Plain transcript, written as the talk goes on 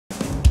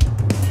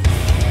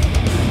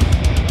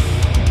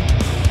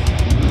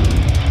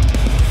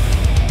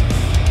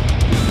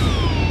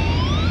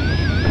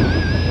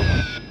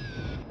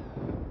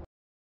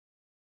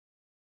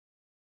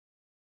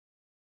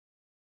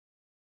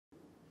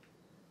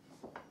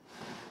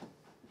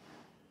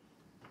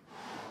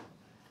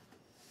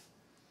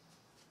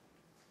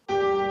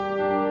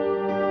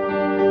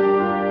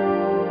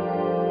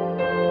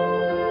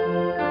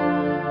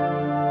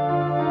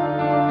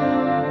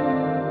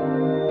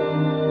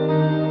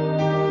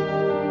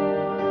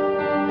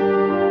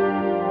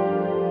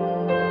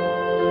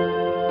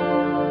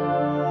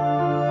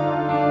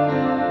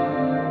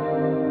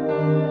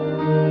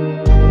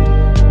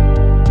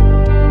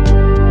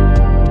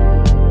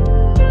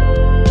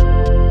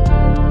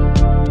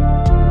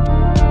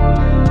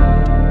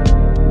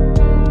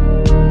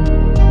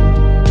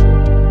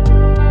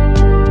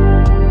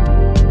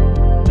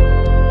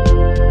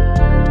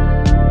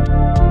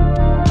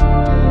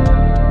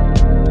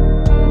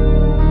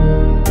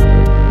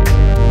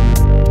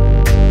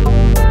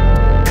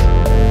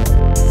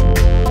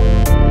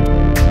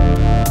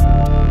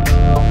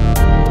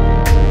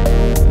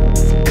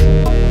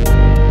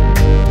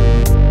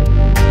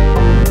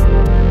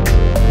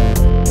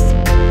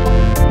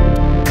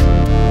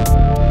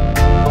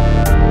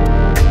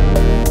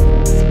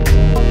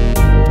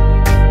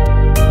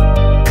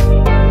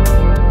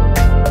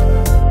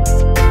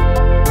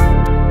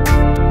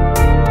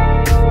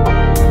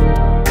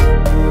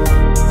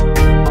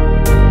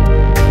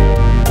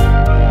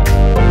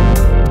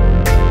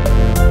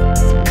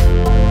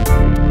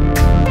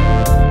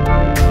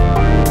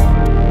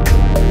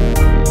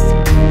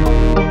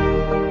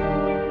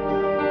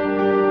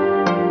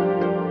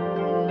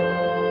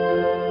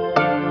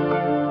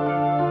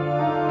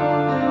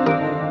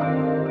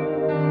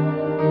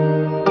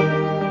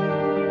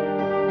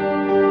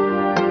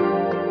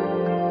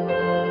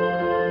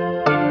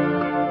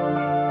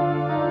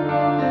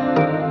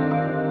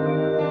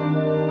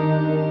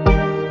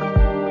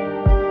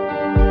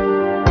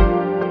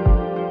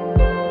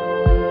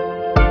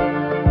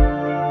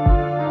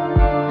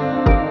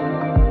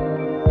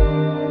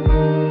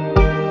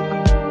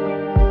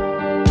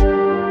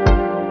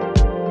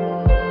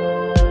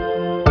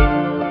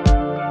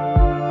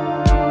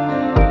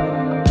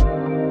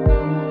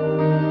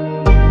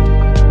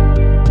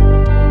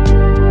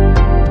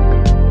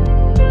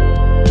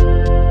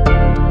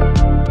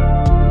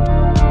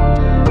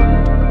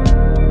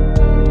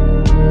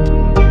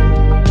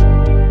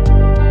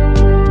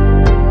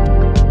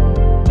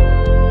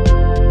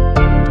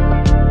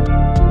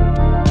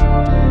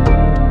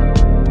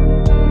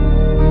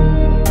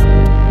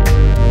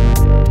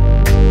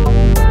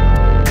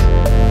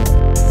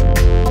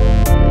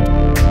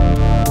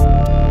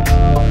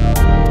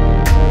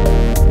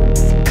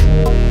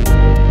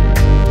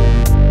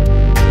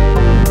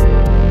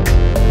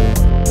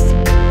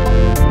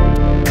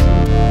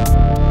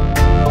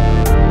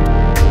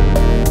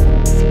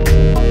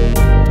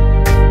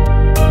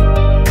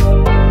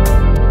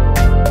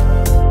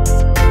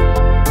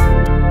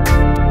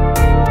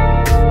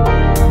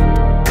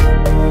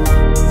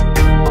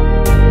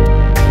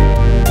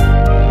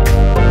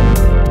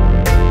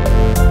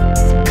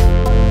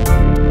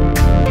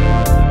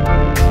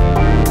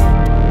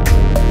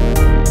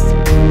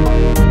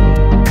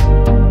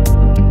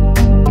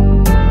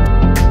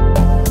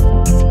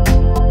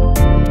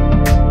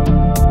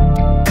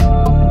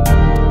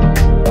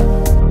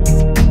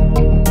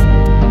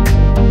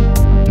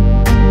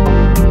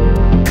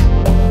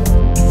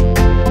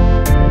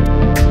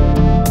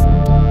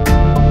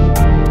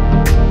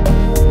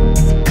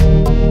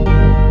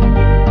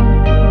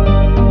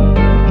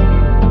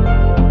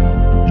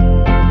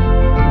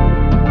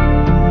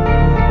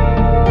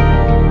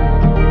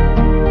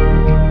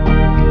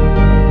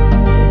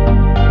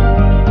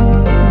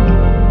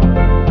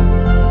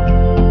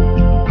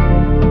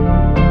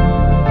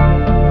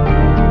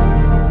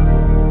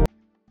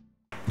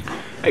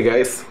Hey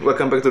guys,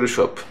 welcome back to the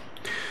shop.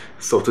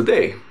 So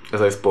today,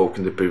 as I spoke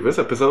in the previous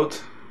episode,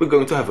 we're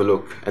going to have a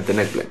look at the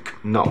neck blank.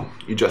 Now,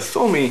 you just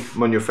saw me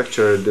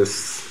manufacture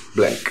this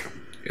blank.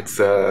 It's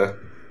a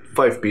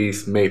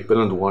 5-piece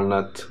maple and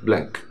walnut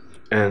blank.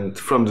 And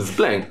from this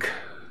blank,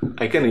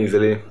 I can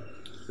easily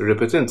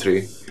rip it in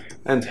three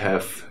and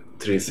have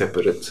 3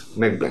 separate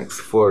neck blanks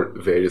for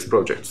various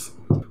projects.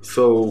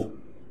 So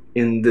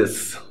in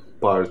this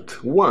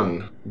part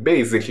 1,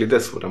 basically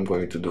that's what I'm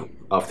going to do.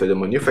 After the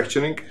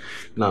manufacturing,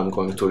 now I'm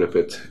going to rip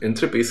it in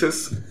 3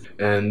 pieces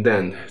and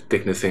then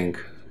thicknesing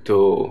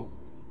to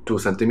 2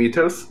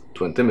 centimeters,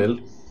 20 mil.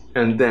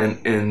 And then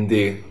in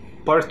the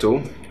part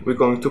 2, we're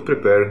going to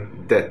prepare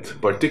that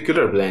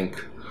particular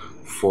blank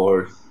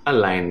for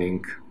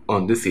aligning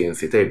on the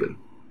CNC table.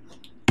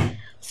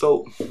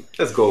 So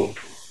let's go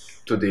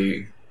to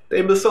the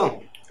table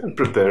saw and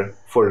prepare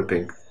for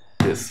ripping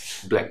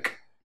this blank.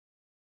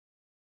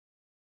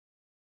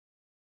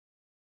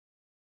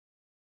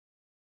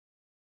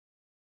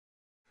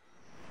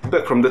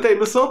 Back from the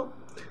table saw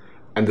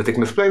and the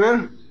thickness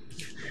planer,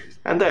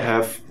 and I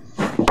have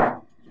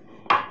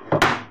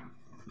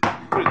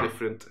 3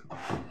 different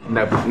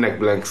neck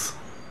blanks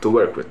to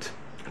work with.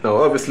 Now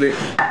obviously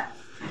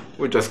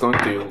we're just going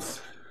to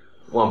use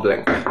one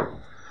blank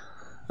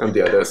and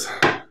the others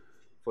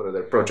for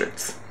other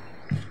projects.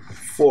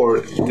 For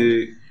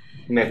the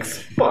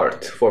next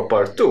part, for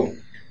part 2,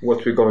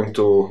 what we're going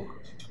to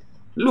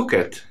look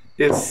at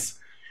is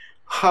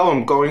how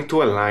I'm going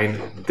to align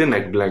the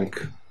neck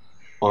blank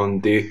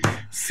on the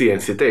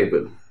CNC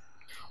table.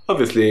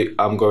 Obviously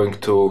I'm going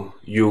to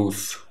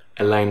use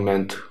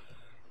alignment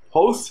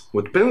holes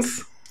with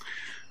pins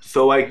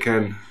so I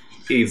can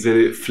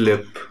easily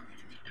flip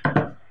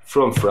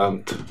from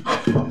front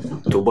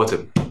to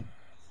bottom.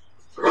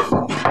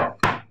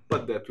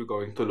 But that we're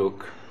going to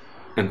look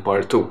in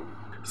part 2.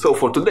 So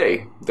for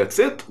today, that's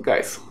it,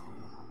 guys.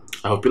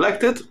 I hope you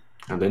liked it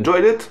and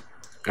enjoyed it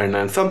and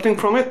learned something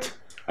from it.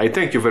 I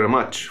thank you very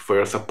much for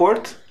your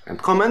support and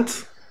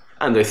comments,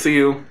 and I see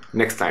you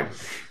next time.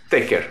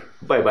 Take care.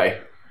 Bye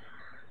bye.